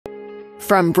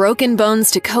From broken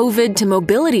bones to COVID to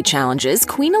mobility challenges,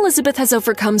 Queen Elizabeth has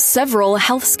overcome several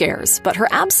health scares, but her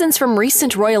absence from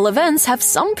recent royal events have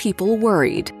some people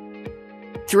worried.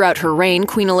 Throughout her reign,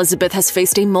 Queen Elizabeth has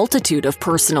faced a multitude of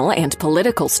personal and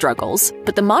political struggles,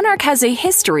 but the monarch has a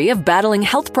history of battling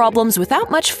health problems without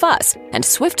much fuss and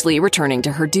swiftly returning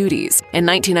to her duties. In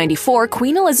 1994,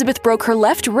 Queen Elizabeth broke her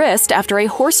left wrist after a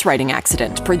horse riding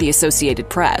accident, per the Associated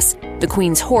Press. The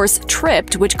Queen's horse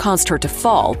tripped, which caused her to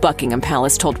fall, Buckingham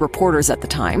Palace told reporters at the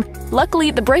time. Luckily,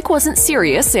 the break wasn't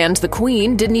serious, and the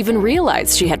Queen didn't even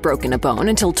realize she had broken a bone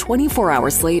until 24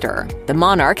 hours later. The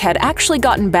monarch had actually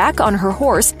gotten back on her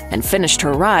horse and finished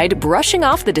her ride, brushing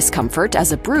off the discomfort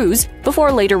as a bruise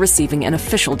before later receiving an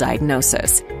official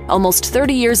diagnosis. Almost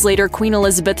 30 years later, Queen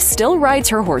Elizabeth still rides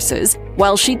her horses.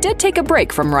 While she did take a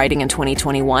break from riding in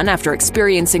 2021 after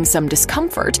experiencing some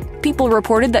discomfort, people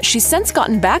reported that she's since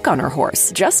gotten back on her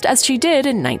horse, just as she did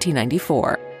in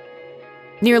 1994.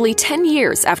 Nearly 10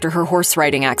 years after her horse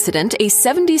riding accident, a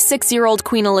 76-year-old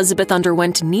Queen Elizabeth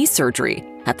underwent knee surgery.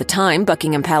 At the time,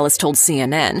 Buckingham Palace told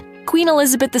CNN, Queen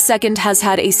Elizabeth II has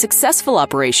had a successful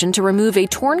operation to remove a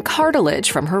torn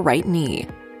cartilage from her right knee.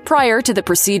 Prior to the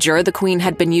procedure, the Queen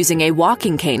had been using a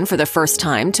walking cane for the first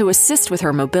time to assist with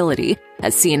her mobility,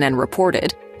 as CNN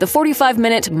reported. The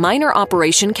 45-minute minor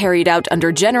operation carried out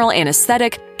under general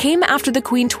anesthetic came after the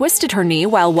Queen twisted her knee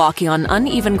while walking on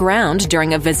uneven ground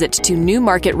during a visit to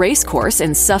Newmarket Racecourse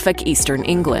in Suffolk, eastern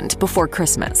England, before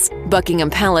Christmas.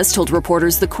 Buckingham Palace told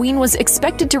reporters the Queen was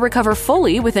expected to recover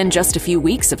fully within just a few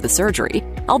weeks of the surgery.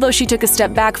 Although she took a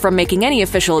step back from making any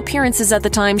official appearances at the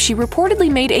time, she reportedly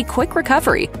made a quick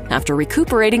recovery after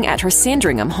recuperating at her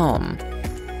Sandringham home.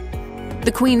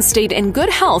 The Queen stayed in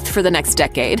good health for the next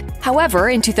decade. However,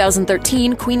 in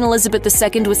 2013, Queen Elizabeth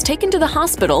II was taken to the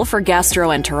hospital for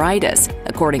gastroenteritis,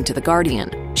 according to The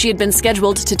Guardian. She had been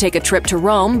scheduled to take a trip to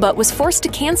Rome, but was forced to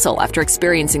cancel after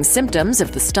experiencing symptoms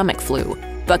of the stomach flu.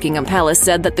 Buckingham Palace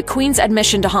said that the Queen's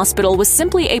admission to hospital was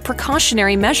simply a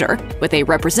precautionary measure, with a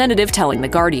representative telling The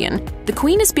Guardian, "The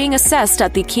Queen is being assessed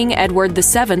at the King Edward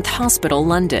VII Hospital,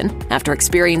 London, after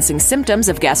experiencing symptoms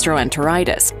of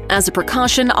gastroenteritis. As a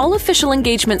precaution, all official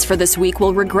engagements for this week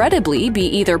will regrettably be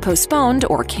either postponed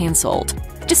or cancelled."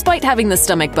 Despite having the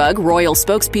stomach bug, royal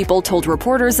spokespeople told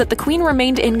reporters that the Queen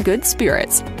remained in good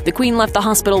spirits. The Queen left the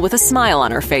hospital with a smile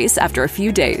on her face after a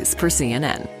few days, per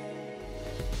CNN.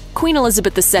 Queen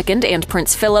Elizabeth II and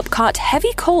Prince Philip caught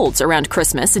heavy colds around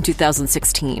Christmas in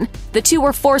 2016. The two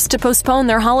were forced to postpone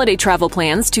their holiday travel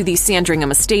plans to the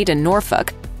Sandringham estate in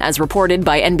Norfolk. As reported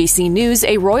by NBC News,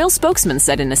 a royal spokesman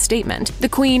said in a statement, "The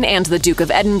Queen and the Duke of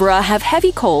Edinburgh have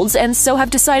heavy colds and so have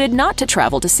decided not to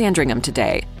travel to Sandringham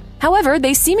today." However,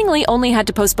 they seemingly only had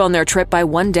to postpone their trip by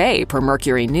one day, per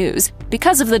Mercury News.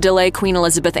 Because of the delay, Queen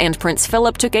Elizabeth and Prince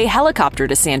Philip took a helicopter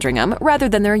to Sandringham rather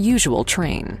than their usual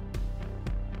train.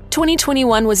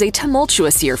 2021 was a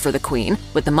tumultuous year for the Queen,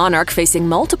 with the monarch facing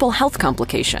multiple health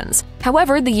complications.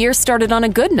 However, the year started on a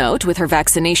good note with her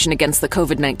vaccination against the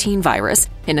COVID-19 virus.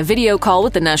 In a video call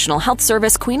with the National Health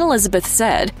Service, Queen Elizabeth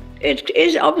said, "It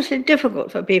is obviously difficult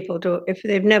for people if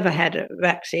they've never had a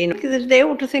vaccine, because they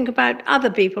ought to think about other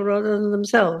people rather than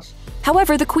themselves."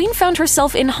 However, the Queen found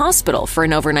herself in hospital for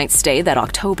an overnight stay that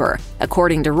October.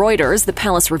 According to Reuters, the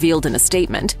palace revealed in a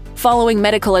statement, following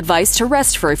medical advice to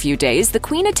rest for a few days, the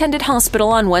Queen attended hospital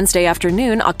on Wednesday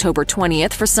afternoon, October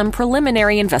 20th, for some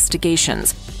preliminary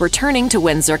investigations, returning to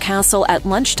Windsor Castle at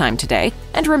lunchtime today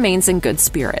and remains in good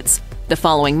spirits. The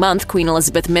following month, Queen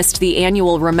Elizabeth missed the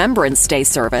annual Remembrance Day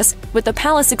service, with the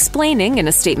palace explaining in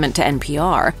a statement to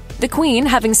NPR, "The Queen,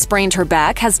 having sprained her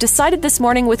back, has decided this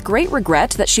morning with great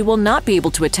regret that she will not be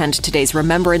able to attend today's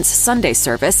Remembrance Sunday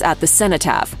service at the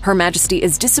Cenotaph. Her Majesty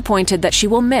is disappointed that she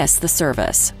will miss the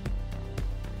service."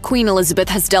 Queen Elizabeth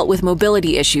has dealt with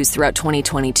mobility issues throughout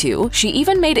 2022. She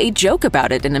even made a joke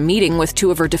about it in a meeting with two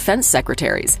of her defense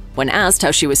secretaries. When asked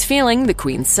how she was feeling, the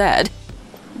Queen said,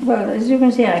 "Well, as you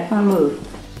can see, I can't move."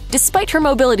 Despite her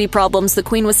mobility problems, the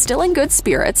Queen was still in good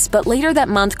spirits, but later that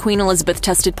month, Queen Elizabeth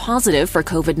tested positive for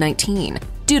COVID-19.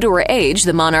 Due to her age,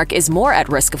 the monarch is more at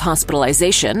risk of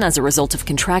hospitalization as a result of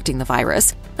contracting the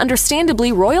virus.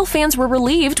 Understandably, royal fans were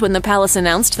relieved when the palace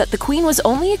announced that the Queen was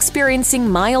only experiencing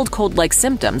mild cold-like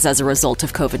symptoms as a result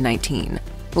of COVID-19.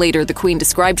 Later, the Queen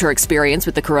described her experience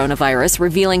with the coronavirus,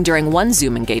 revealing during one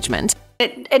Zoom engagement,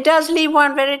 It does leave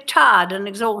one very tired and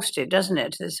exhausted, doesn't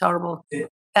it, this horrible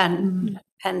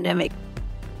pandemic.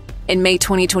 In May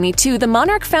 2022, the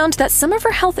monarch found that some of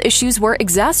her health issues were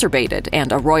exacerbated,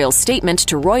 and a royal statement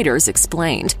to Reuters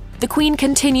explained, the Queen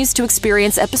continues to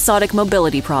experience episodic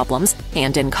mobility problems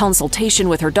and, in consultation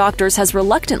with her doctors, has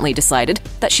reluctantly decided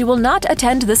that she will not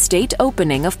attend the state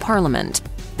opening of Parliament.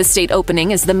 The state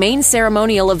opening is the main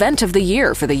ceremonial event of the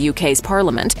year for the UK's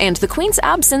Parliament, and the Queen's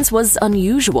absence was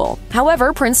unusual.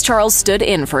 However, Prince Charles stood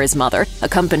in for his mother,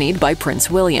 accompanied by Prince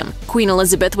William. Queen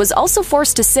Elizabeth was also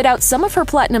forced to sit out some of her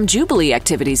Platinum Jubilee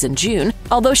activities in June,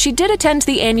 although she did attend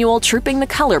the annual Trooping the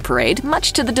Colour parade,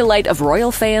 much to the delight of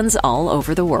royal fans all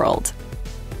over the world.